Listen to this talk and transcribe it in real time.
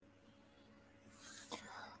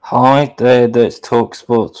Hi there, Let's Talk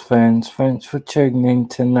Sports fans. Thanks for tuning in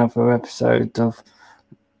to another episode of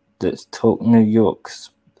Let's Talk New York's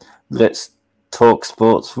Let's Talk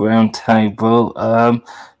Sports Roundtable.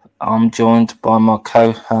 I'm joined by my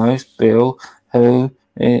co-host Bill, I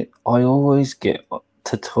always get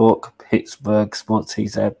to talk Pittsburgh sports.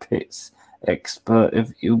 He's our Pitts expert,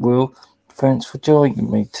 if you will. Thanks for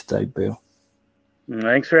joining me today, Bill.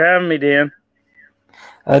 Thanks for having me, Dan.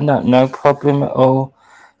 No problem at all.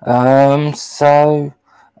 As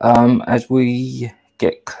we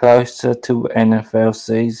get closer to NFL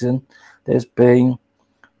season, there's been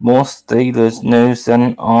more Steelers news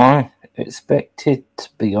than I expected, to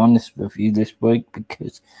be honest with you, this week,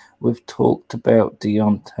 because we've talked about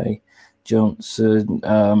Deontay Johnson.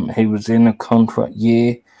 He was in a contract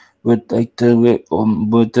year. Would they do it or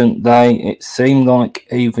wouldn't they? It seemed like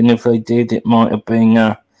even if they did, it might have been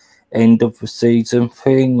a end of the season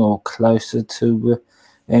thing or closer to the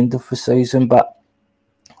end of the season. But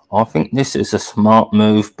I think this is a smart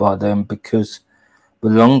move by them because the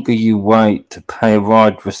longer you wait to pay a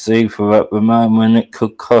wide receiver at the moment, it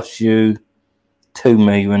could cost you $2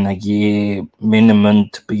 million a year minimum.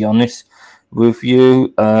 To be honest with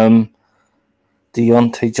you,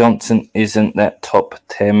 Deontay Johnson isn't that top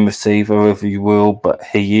 10 receiver, if you will, but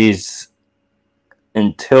he is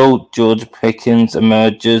until George Pickens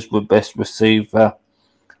emerges the best receiver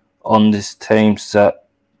on this team. So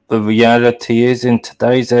the reality is, in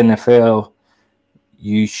today's NFL,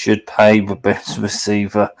 you should pay the best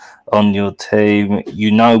receiver on your team.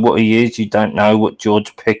 You know what he is. You don't know what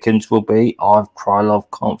George Pickens will be. I have quite a lot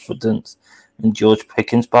of confidence in George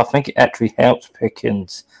Pickens, but I think it actually helps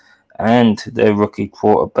Pickens and their rookie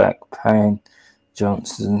quarterback paying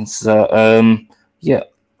Johnson. So, yeah,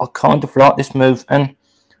 I kind of like this move, and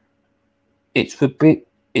it's a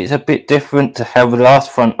bit different to how the last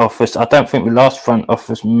front office. I don't think the last front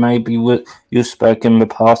office, maybe what you've spoken in the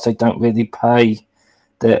past, they don't really pay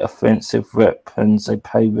their offensive weapons. They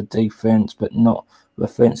pay the defense, but not the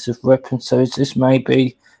offensive weapons. So is this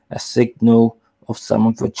maybe a signal of some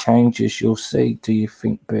of the changes you'll see? Do you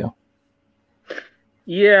think, Bill?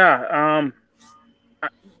 Yeah,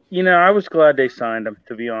 I was glad they signed him,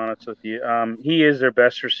 to be honest with you. He is their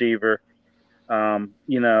best receiver.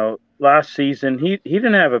 Last season he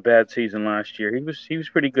didn't have a bad season last year. He was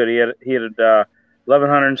pretty good. He had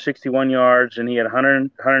 1,161 yards and he had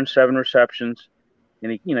 107 receptions,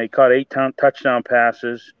 and he caught 8 touchdown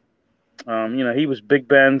passes. He was Big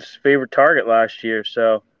Ben's favorite target last year.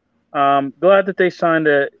 So glad that they signed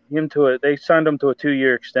him to a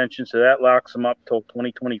 2-year extension, so that locks him up till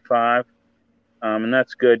 2025, and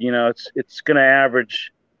that's good. It's going to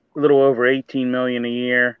average a little over 18 million a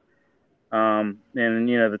year, and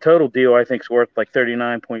the total deal I think is worth like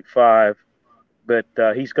 39.5, but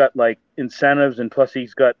he's got like incentives and plus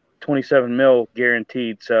he's got 27 mil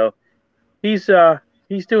guaranteed, so he's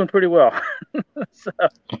doing pretty well. So,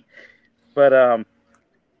 but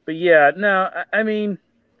yeah, no, I mean.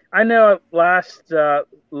 I know last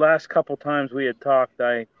couple times we had talked,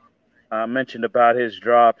 I mentioned about his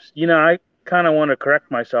drops. I kind of want to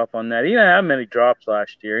correct myself on that. He didn't have many drops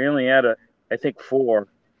last year. He only had I think 4.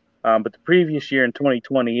 But the previous year in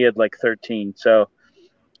 2020, he had like 13. So,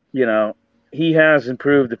 he has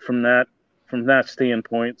improved from that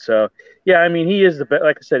standpoint. So, yeah, I mean, he is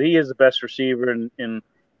like I said, he is the best receiver, and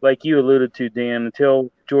like you alluded to, Dan,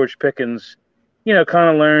 until George Pickens kind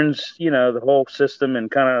of learns, the whole system and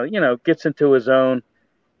kind of, gets into his own.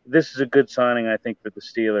 This is a good signing, I think, for the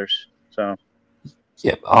Steelers. So,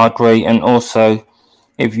 Yep, I agree. And also,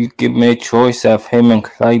 if you give me a choice of him and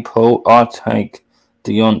Claypool, I'd take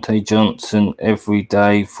Deontay Johnson every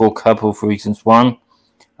day for a couple of reasons. One,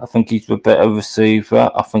 I think he's a better receiver.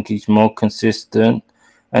 I think he's more consistent.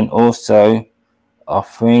 And also, I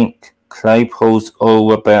think Claypool's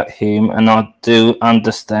all about him. And I do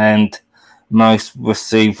understand most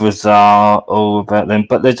receivers are all about them.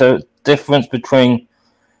 But there's a difference between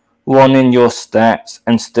wanting your stats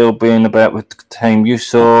and still being about with the team. You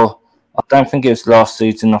saw, I don't think it was last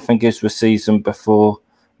season, I think it was the season before,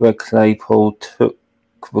 where Claypool took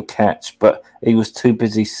the catch, but he was too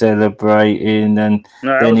busy celebrating, and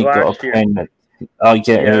no, that then was he got a last year. penalty. Oh, yeah,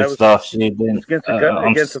 Yeah, it was last year. it Then was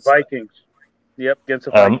against the Vikings. Yep, against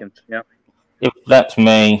the Vikings. Yeah. if that's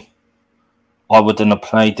me, I wouldn't have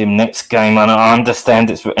played him next game. And I understand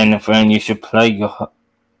it's for NFL and you should play your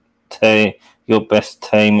best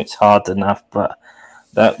team. It's hard enough, but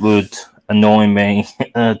that would annoy me,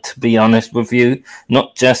 to be honest with you.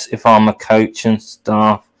 Not just if I'm a coach and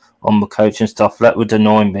staff, on the coaching staff, that would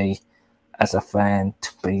annoy me as a fan,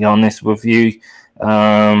 to be honest with you.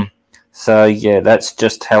 So, yeah, that's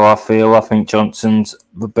just how I feel. I think Johnson's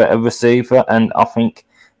the better receiver, and I think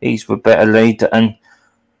he's the better leader. And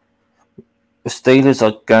the Steelers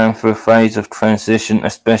are going through a phase of transition,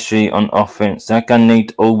 especially on offense. They're going to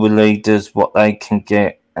need all the leaders what they can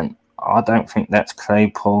get, and I don't think that's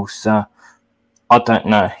Claypool. So, I don't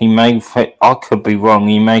know. I could be wrong.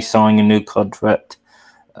 He may sign a new contract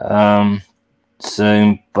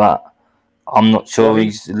soon, but I'm not sure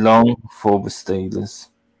he's long for the Steelers.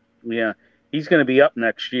 Yeah, he's going to be up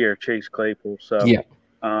next year, Chase Claypool. So, Yeah.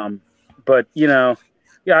 But yeah,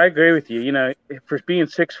 I agree with you. For being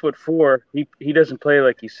 6'4", he doesn't play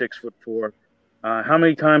like he's 6'4". How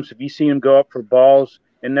many times have you seen him go up for balls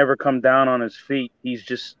and never come down on his feet?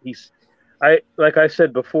 Like I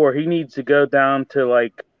said before, he needs to go down to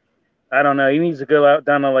I don't know. He needs to go out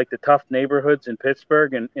down to the tough neighborhoods in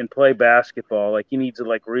Pittsburgh and play basketball. Like he needs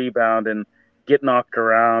to rebound and get knocked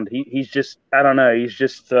around. He's just I don't know. He's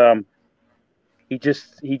just he's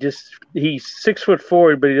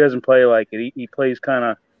 6'4", but he doesn't play like it. He plays kind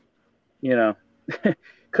of,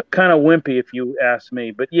 kind of wimpy, if you ask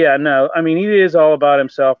me. But yeah, no, I mean, he is all about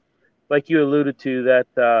himself, like you alluded to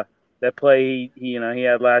that play he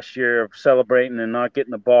had last year of celebrating and not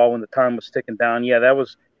getting the ball when the time was ticking down. Yeah, that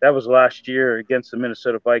was last year against the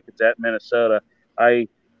Minnesota Vikings at Minnesota. I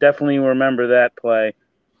definitely remember that play.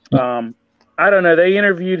 I don't know. They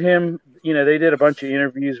interviewed him. They did a bunch of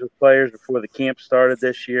interviews with players before the camp started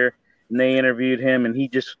this year, and they interviewed him, and he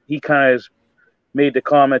kind of made the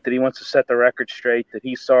comment that he wants to set the record straight, that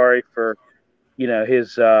he's sorry for,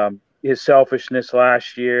 his selfishness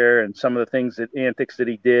last year and some of the antics that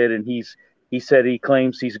he did, and he said he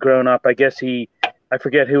claims he's grown up. I guess I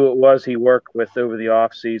forget who it was he worked with over the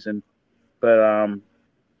off season, but it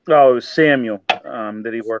was Samuel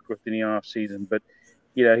that he worked with in the off season, but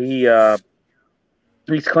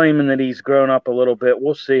he's claiming that he's grown up a little bit.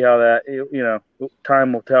 We'll see how that,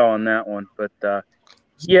 time will tell on that one. But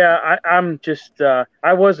yeah, I'm just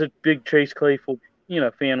I was a big Chase Claypool,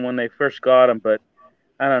 fan when they first got him, but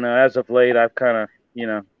I don't know. As of late, I've kind of,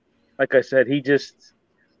 like I said, he just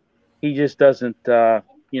doesn't, the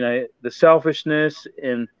selfishness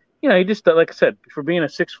and he just, like I said, for being a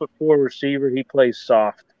 6'4" receiver, he plays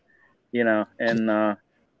soft, and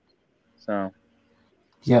so.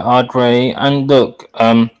 Yeah, I agree. And look,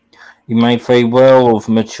 you may very well have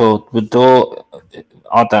matured. The door,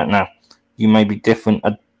 I don't know. You may be different.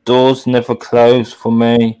 A door's never closed for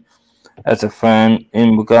me as a fan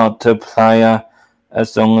in regard to a player,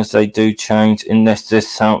 as long as they do change, unless there's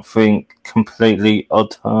something completely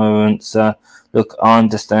abhorrent. So, look, I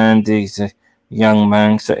understand he's a young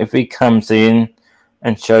man. So if he comes in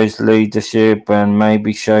and shows leadership and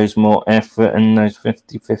maybe shows more effort in those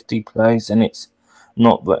 50-50 plays, and it's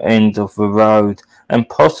not the end of the road. And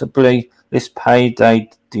possibly this payday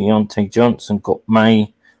Deontay Johnson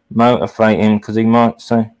may motivate him, because he might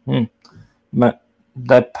say,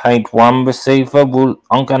 they paid one receiver. Well,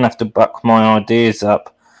 I'm going to have to back my ideas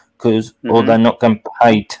up, or they're not going to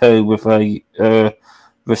pay two with a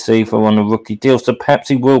receiver on a rookie deal. So perhaps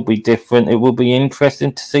he will be different. It will be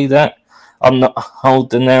interesting to see that. I'm not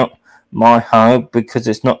holding out my hope, because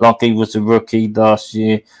it's not like he was a rookie last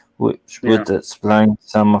year, which would explain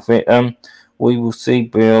some of it. We will see,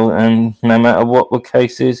 Bill, and no matter what the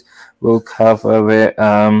case is, we'll cover it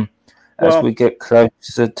as we get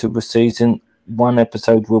closer to the season. One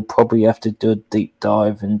episode, we'll probably have to do a deep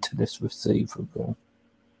dive into this receiver, Bill.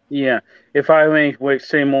 Yeah, if I may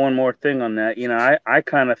say one more thing on that, I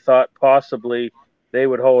kind of thought possibly they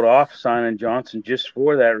would hold off signing Johnson just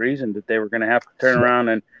for that reason, that they were going to have to turn around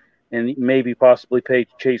and maybe possibly pay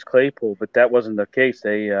Chase Claypool, but that wasn't the case.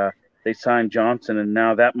 They signed Johnson, and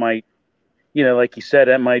now that might, like you said,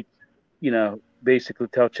 that might, basically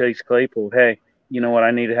tell Chase Claypool, hey, you know what,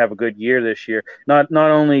 I need to have a good year this year. Not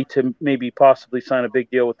only to maybe possibly sign a big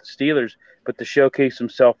deal with the Steelers, but to showcase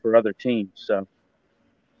himself for other teams. So.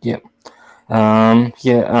 Yep.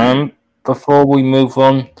 Before we move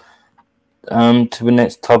on to the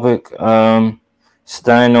next topic,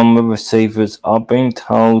 staying on the receivers, I've been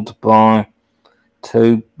told by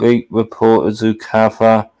two beat reporters who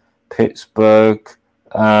cover Pittsburgh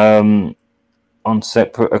on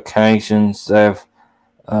separate occasions.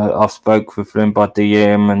 I've spoke with them by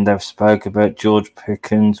DM, and they've spoke about George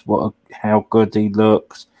Pickens, how good he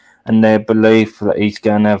looks, and their belief that he's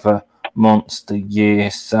going to have a monster year.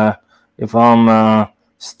 So if I'm a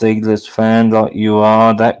Steelers fan like you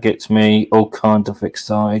are, that gets me all kind of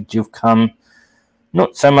excited. You've come,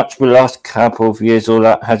 not so much the last couple of years, all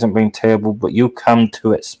that hasn't been terrible, but you've come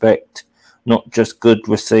to expect not just good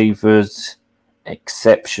receivers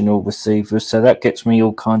exceptional receivers. So that gets me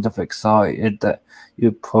all kind of excited that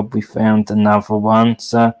you've probably found another one.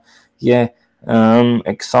 So, yeah,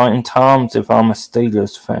 exciting times if I'm a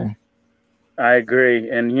Steelers fan. I agree.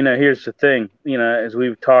 And, here's the thing, as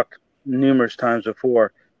we've talked numerous times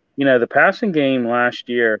before, the passing game last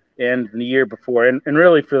year and the year before, and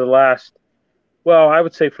really for the last, well, I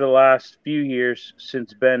would say for the last few years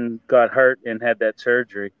since Ben got hurt and had that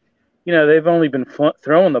surgery, they've only been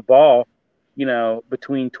throwing the ball,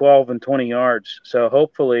 between 12 and 20 yards. So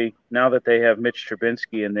hopefully now that they have Mitch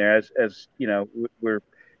Trubinsky in there, as we're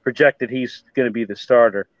projected he's going to be the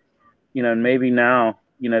starter, and maybe now,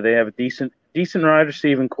 they have a decent wide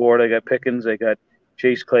receiving core. They got Pickens, they got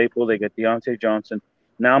Chase Claypool, they got Deontay Johnson.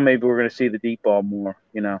 Now maybe we're going to see the deep ball more,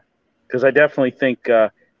 because I definitely think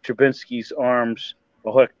Trubinsky's arms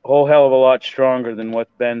a whole hell of a lot stronger than what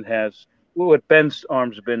Ben's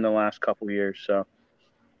arms have been the last couple of years. So,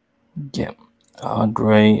 yeah, I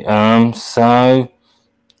agree.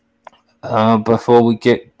 Before we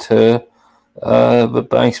get to the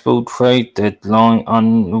baseball trade deadline, I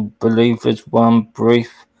believe there's one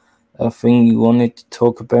brief thing you wanted to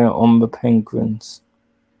talk about on the Penguins.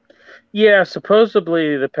 Yeah,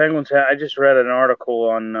 supposedly the Penguins. I just read an article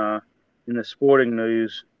on in the Sporting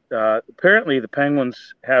News. Apparently, the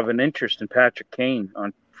Penguins have an interest in Patrick Kane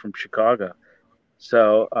from Chicago.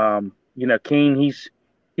 So, Kane, he's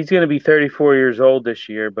going to be 34 years old this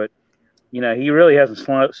year, but he really hasn't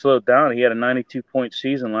slowed down. He had a 92-point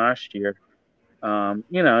season last year. And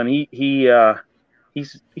he's a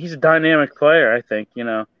dynamic player, I think.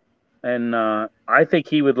 And I think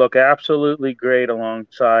he would look absolutely great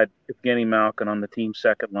alongside Evgeny Malkin on the team's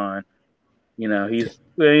second line. He's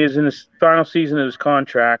in his final season of his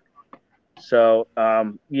contract. So, but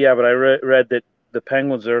I read that the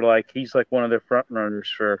Penguins are he's like one of their front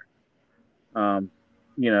runners for,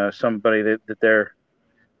 somebody that they're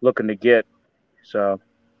looking to get. So,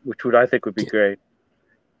 which I think would be great.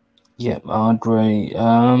 Yeah, I agree.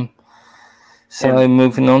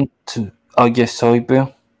 Moving on to, sorry,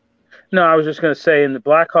 Bill. No, I was just going to say, and the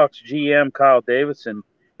Blackhawks GM Kyle Davidson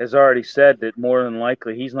has already said that more than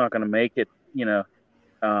likely he's not going to make it. That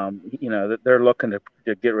they're looking to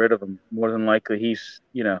get rid of him. More than likely, he's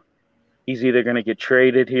either going to get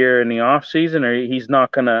traded here in the off season, or he's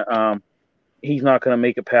not going to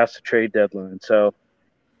make it past the trade deadline. So,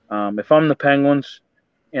 if I'm the Penguins,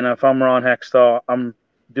 and if I'm Ron Hextall, I'm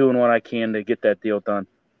doing what I can to get that deal done.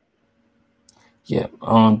 Yeah,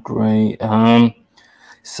 I agree.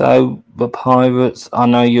 So the Pirates, I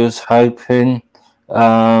know you was hoping.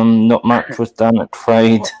 Not much was done at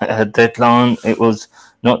trade deadline. It was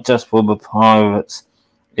not just for the Pirates.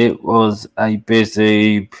 It was a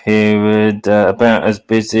busy period, about as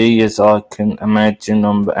busy as I can imagine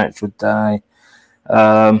on the actual day.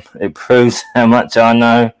 It proves how much I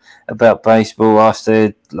know about baseball. I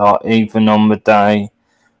said, even on the day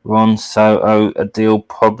Ron Soto, a deal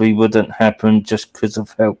probably wouldn't happen just because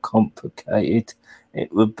of how complicated it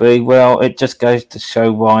would be. Well, it just goes to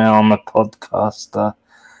show why I'm a podcaster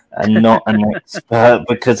and not an expert,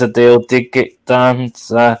 because a deal did get done.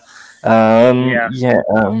 So, from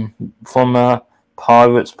a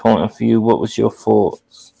Pirates point of view, what was your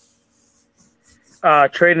thoughts?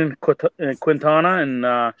 Trading Quintana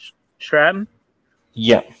and Stratton?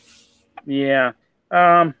 Yeah. Yeah.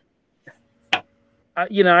 I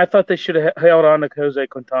thought they should have held on to Jose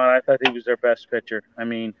Quintana. I thought he was their best pitcher. I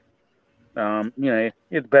mean, he had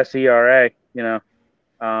the best ERA,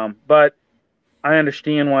 but I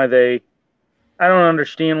understand why I don't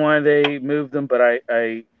understand why they moved them, but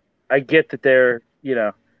I get that they're,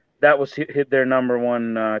 that was hit their number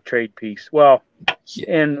one trade piece. Well,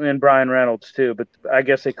 and Brian Reynolds too, but I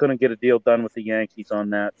guess they couldn't get a deal done with the Yankees on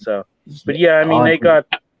that. So, but I mean,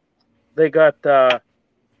 they got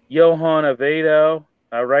Johan Avedo,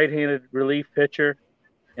 a right-handed relief pitcher,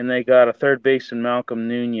 and they got a third baseman, Malcolm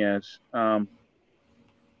Nunez. To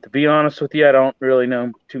be honest with you, I don't really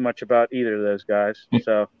know too much about either of those guys.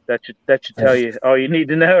 So that should tell you all you need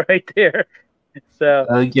to know right there. So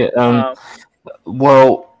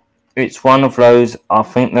well, it's one of those. I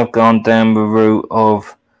think they've gone down the route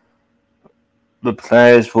of the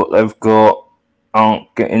players what they've got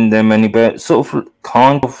aren't getting them any better. Sort of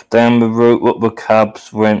kind of down the route what the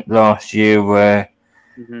Cubs went last year, where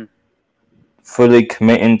fully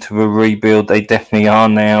committing to a rebuild. They definitely are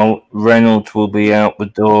now. Reynolds will be out the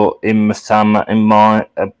door in the summer, in my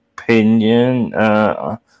opinion.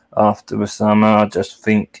 After the summer, I just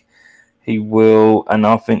think he will, and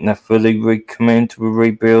I think they're fully committing to a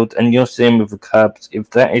rebuild. And you're seeing with the Cubs, if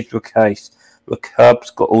that is the case, the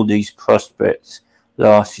Cubs got all these prospects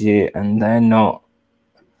last year, and they're not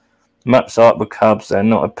much like the Cubs, they're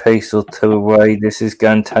not a piece or two away. This is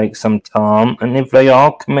going to take some time, and if they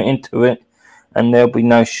are committing to it, and there'll be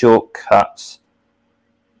no shortcuts,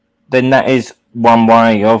 then that is one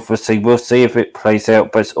way. Obviously, we'll see if it plays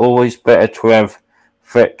out, but it's always better to have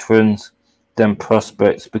veterans than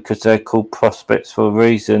prospects because they're called prospects for a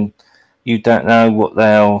reason. You don't know what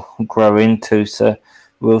they'll grow into, so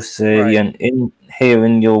we'll see. Right. And in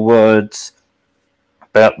hearing your words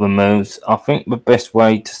about the moves, I think the best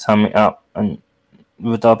way to sum it up, and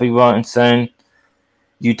would I be right in saying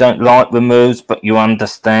you don't like the moves, but you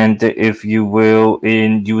understand it, if you will,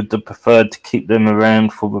 in you would have preferred to keep them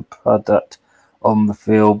around for the product on the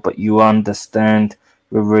field, but you understand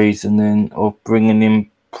the reasoning of bringing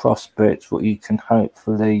in prospects what you can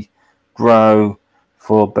hopefully grow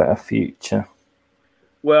for a better future.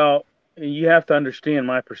 Well, you have to understand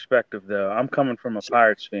my perspective, though. I'm coming from a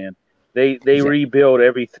Pirates fan. They Yeah. rebuild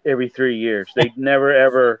every 3 years. They never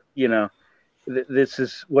ever, this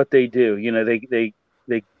is what they do.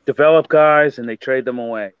 They develop guys and they trade them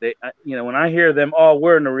away. When I hear them, oh,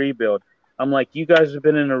 we're in a rebuild. I'm like, you guys have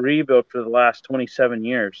been in a rebuild for the last 27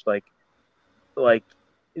 years. Like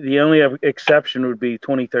the only exception would be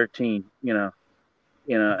 2013. I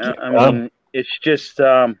Um, mean, it's just,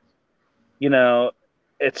 at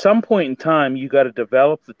some point in time, you got to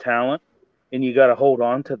develop the talent and you got to hold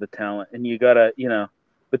on to the talent and you got to,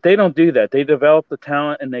 but they don't do that. They develop the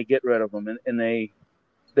talent and they get rid of them and they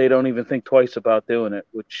don't even think twice about doing it,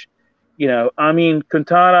 which, I mean,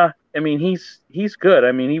 Quintana, I mean, he's good.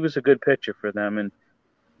 I mean, he was a good pitcher for them. And,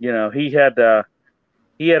 he had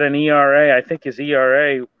an ERA. I think his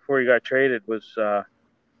ERA before he got traded was,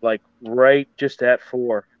 like right just at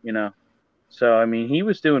 4. So, I mean, he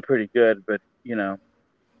was doing pretty good, but,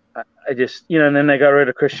 I just, and then they got rid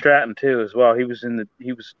of Chris Stratton too as well. He was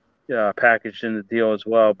packaged in the deal as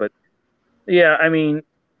well. But yeah, I mean,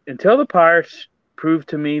 until the Pirates prove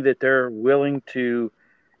to me that they're willing to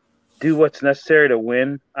do what's necessary to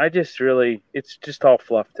win, it's just all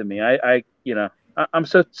fluff to me. I'm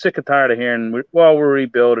so sick and tired of hearing, we're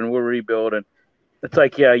rebuilding. It's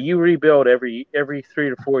like, yeah, you rebuild every 3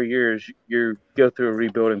 to 4 years. You go through a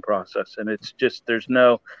rebuilding process, and it's just there's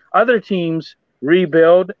no other teams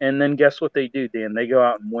rebuild, and then guess what they do, Dan? They go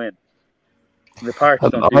out and win. The Pirates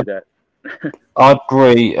don't do I, that. I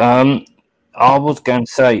agree. I was going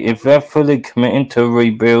to say, if they're fully committing to a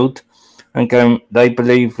rebuild and they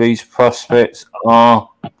believe these prospects are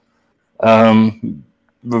the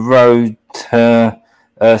road to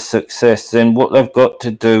success, then what they've got to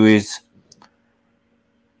do is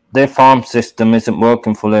their farm system isn't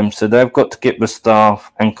working for them, so they've got to get the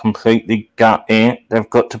staff and completely gut it. They've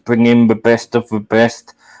got to bring in the best of the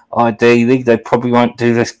best. Ideally, they probably won't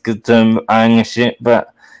do this good ownership,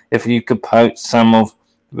 but if you could poach some of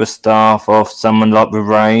the staff off someone like the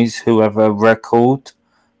Rays, who have a record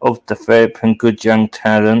of developing good young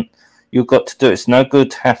talent, you've got to do it. It's no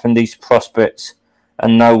good having these prospects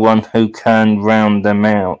and no one who can round them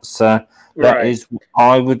out. So that Right. is,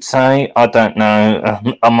 I would say. I don't know.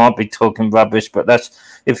 I might be talking rubbish, but that's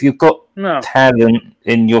if you've got No. talent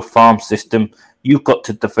in your farm system, you've got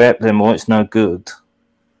to develop them, or it's no good.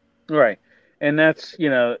 Right. And that's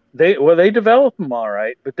they develop them all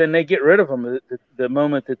right, but then they get rid of them the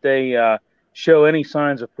moment that they show any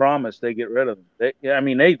signs of promise. They get rid of them.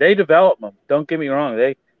 They develop them. Don't get me wrong.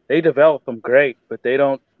 They develop them great, but they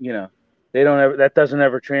don't. They don't ever. That doesn't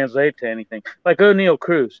ever translate to anything. Like O'Neal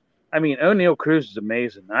Cruz. I mean, O'Neal Cruz is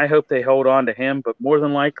amazing. I hope they hold on to him, but more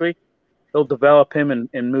than likely, they'll develop him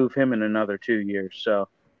and move him in another 2 years. So,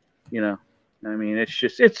 you know, I mean, it's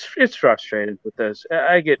just it's frustrating with this.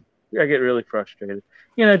 I get really frustrated.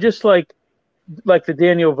 Just like the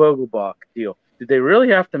Daniel Vogelbach deal. Did they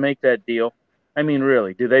really have to make that deal? I mean,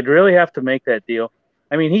 really, do they really have to make that deal?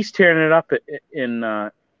 I mean, he's tearing it up in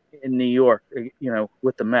New York,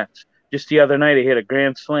 with the Mets. Just the other night, he hit a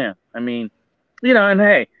grand slam. I mean, and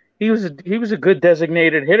hey, he was a good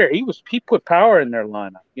designated hitter. He put power in their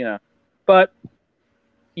lineup. But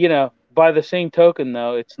by the same token,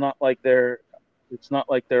 though, it's not like they're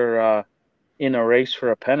in a race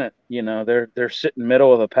for a pennant. They're sitting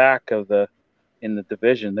middle of the pack in the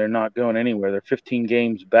division. They're not going anywhere. They're 15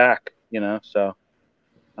 games back. So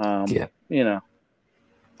Yeah, you know,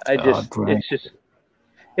 I I just agree.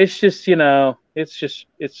 it's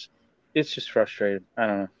just frustrating. I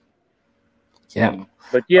don't know. Yeah,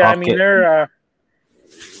 But yeah, I I'll mean get.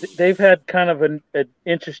 they've had kind of an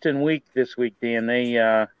interesting week this week, Dan.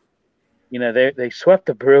 They swept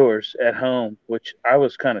the Brewers at home, which I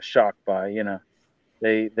was kind of shocked by.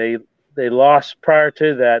 They they they lost prior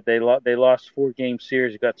to that. They lost 4-game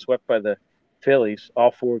series. Got swept by the Phillies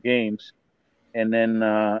all 4 games, and then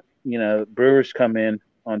Brewers come in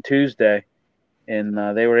on Tuesday, and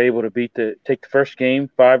they were able to take the first game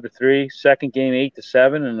 5-3, second game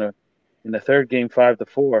 8-7, and in the third game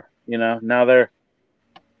 5-4. Now they're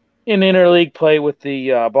in interleague play with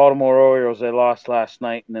the Baltimore Orioles. They lost last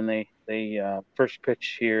night, and then they first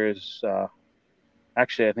pitch here is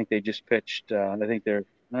actually I think they just pitched. I don't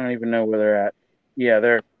even know where they're at. Yeah,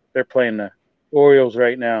 they're playing the Orioles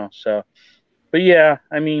right now. So, but yeah,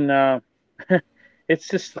 I mean, it's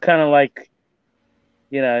just kind of like,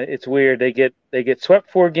 it's weird. They get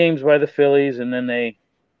swept 4 games by the Phillies, and then the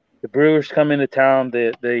Brewers come into town.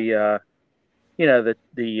 The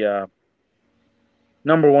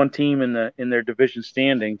number one team in their division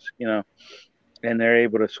standings, and they're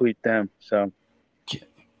able to sweep them. So,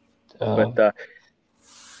 but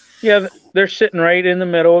yeah, they're sitting right in the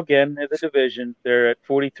middle again of the division. They're at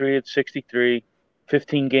 43-63,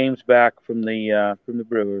 15 games back from the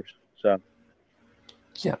Brewers. So,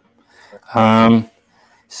 yeah.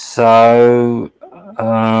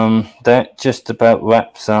 That just about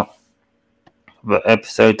wraps up the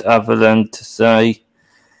episode. Other than to say,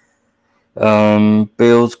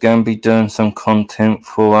 Bill's going to be doing some content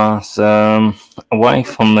for us away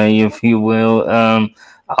from me, if you will.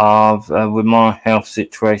 With my health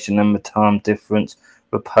situation and the time difference,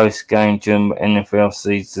 the post game during the NFL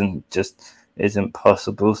season just isn't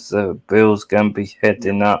possible. So Bill's going to be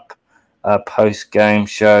heading up a post game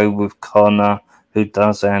show with Connor, who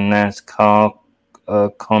does our NASCAR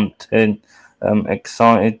content.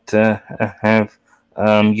 Excited to have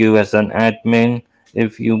you as an admin,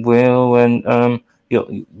 if you will, and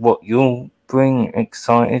what you'll bring.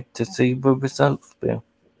 Excited to see the results, Bill.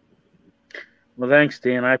 Well, thanks,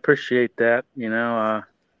 Dan. I appreciate that.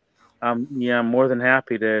 I'm more than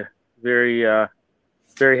happy to, very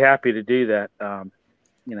very happy to do that.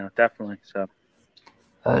 Definitely. So.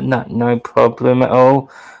 No problem at all.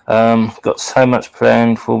 Got so much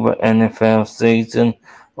planned for the NFL season,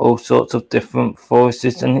 all sorts of different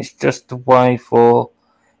voices, and it's just a way for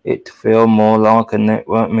it to feel more like a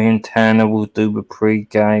network. Me and Tanner will do the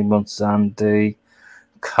pre-game on Sunday.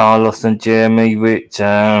 Carlos and Jeremy, which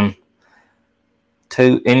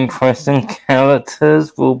two interesting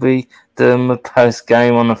characters, will be doing the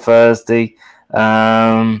post-game on a Thursday.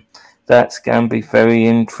 That's going to be very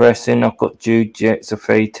interesting. I've got Jude Jets, a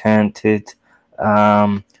very talented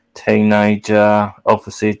teenager,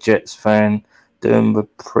 obviously a Jets fan, doing the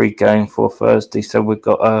pre-game for Thursday. So we've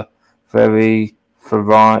got a very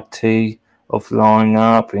variety of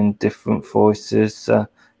lineup in different voices.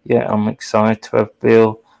 Yeah, I'm excited to have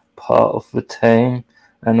Bill part of the team.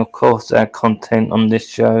 And of course, our content on this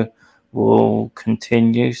show will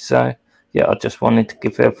continue. So, yeah, I just wanted to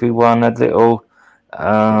give everyone a little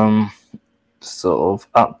sort of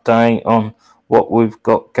update on what we've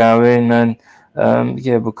got going, and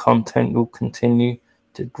the content will continue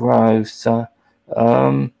to grow. So,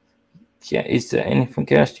 is there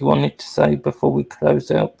anything else you wanted to say before we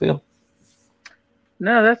close out, Bill?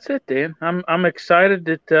 No, that's it, Dan. I'm excited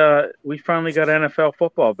that we finally got NFL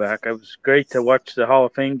football back. It was great to watch the Hall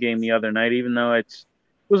of Fame game the other night, even though it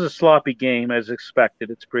was a sloppy game as expected.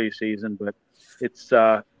 It's preseason, but it's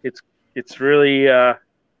really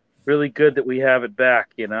really good that we have it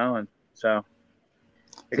back, and so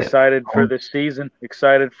excited for this season.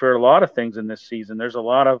 Excited for a lot of things in this season. There's a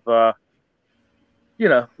lot of my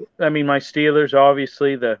Steelers,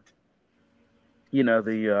 obviously the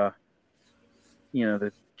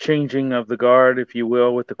changing of the guard, if you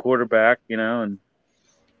will, with the quarterback, and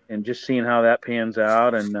just seeing how that pans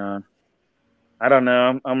out. And I don't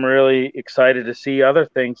know. I'm really excited to see other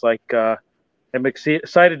things like I'm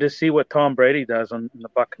excited to see what Tom Brady does on the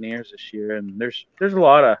Buccaneers this year. And there's a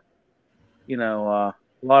lot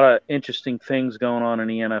of interesting things going on in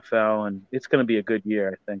the NFL, and it's going to be a good year,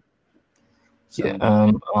 I think. So,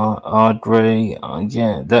 yeah, I agree.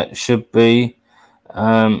 That should be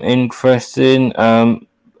interesting.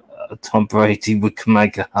 Tom Brady, we can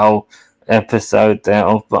make a whole episode out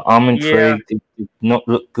of, but I'm intrigued. Yeah. It did not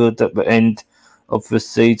look good at the end of the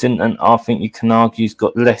season, and I think you can argue he's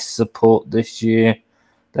got less support this year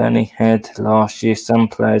than he had last year. Some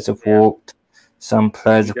players have walked, some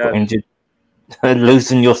players have got injured.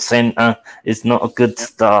 Losing your centre is not a good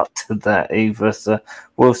start to that either, so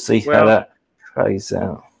we'll see how that plays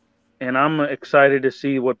out. And I'm excited to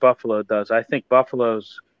see what Buffalo does. I think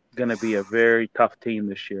Buffalo's going to be a very tough team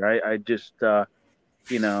this year. I just,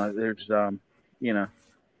 there's,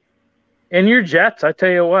 and your Jets, I tell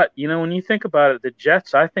you what, when you think about it, the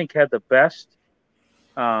Jets, I think, had the best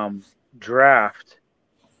draft.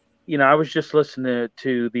 I was just listening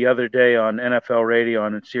to the other day on NFL radio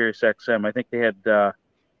on Sirius XM. I think they had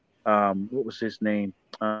what was his name?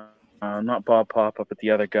 Not Bob Papa, but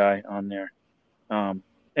the other guy on there.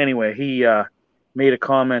 Anyway, he made a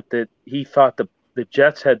comment that he thought the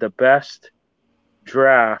Jets had the best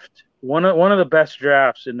draft, one of the best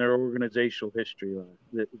drafts in their organizational history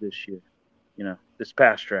this year. This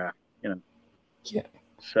past draft. Yeah.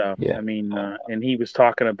 So Yeah. I mean, and he was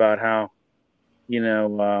talking about how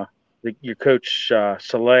your coach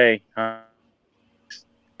Saleh,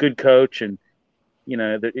 good coach, and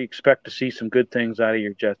they expect to see some good things out of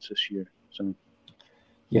your Jets this year. So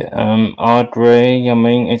Yeah, I agree. I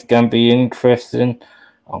mean, it's going to be interesting.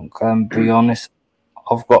 I'm going to be honest.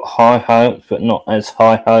 I've got high hopes, but not as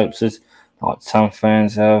high hopes as like some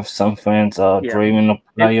fans have. Some fans are yeah, dreaming of it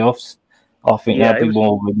playoffs. I think yeah that'll be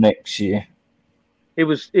more with next year. it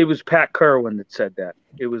was Pat Kerwin that said that.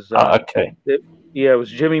 It was Okay. it was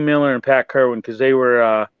Jimmy Miller and Pat Kerwin because they were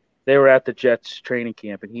at the Jets training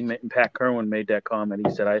camp, and Pat Kerwin made that comment.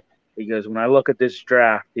 He goes, when I look at this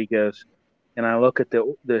draft, he goes, and I look at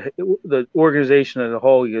the organization as a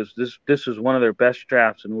whole, he goes, this was one of their best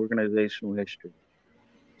drafts in organizational history.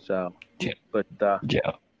 So, Yeah. but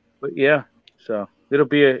Yeah. but yeah, so it'll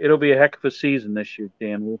be a heck of a season this year,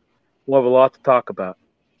 Dan. We'll have a lot to talk about.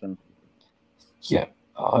 So Yeah.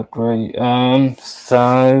 I agree.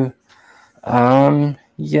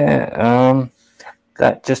 Yeah.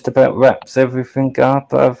 That just about wraps everything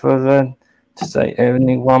up. Other than to say,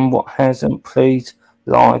 anyone what hasn't, please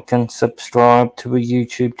like and subscribe to a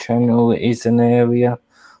YouTube channel. It is an area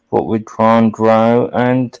what we try and grow,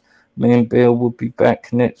 and me and Bill will be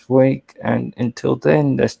back next week. And until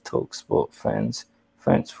then, let's talk sport, fans.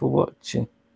 Thanks for watching.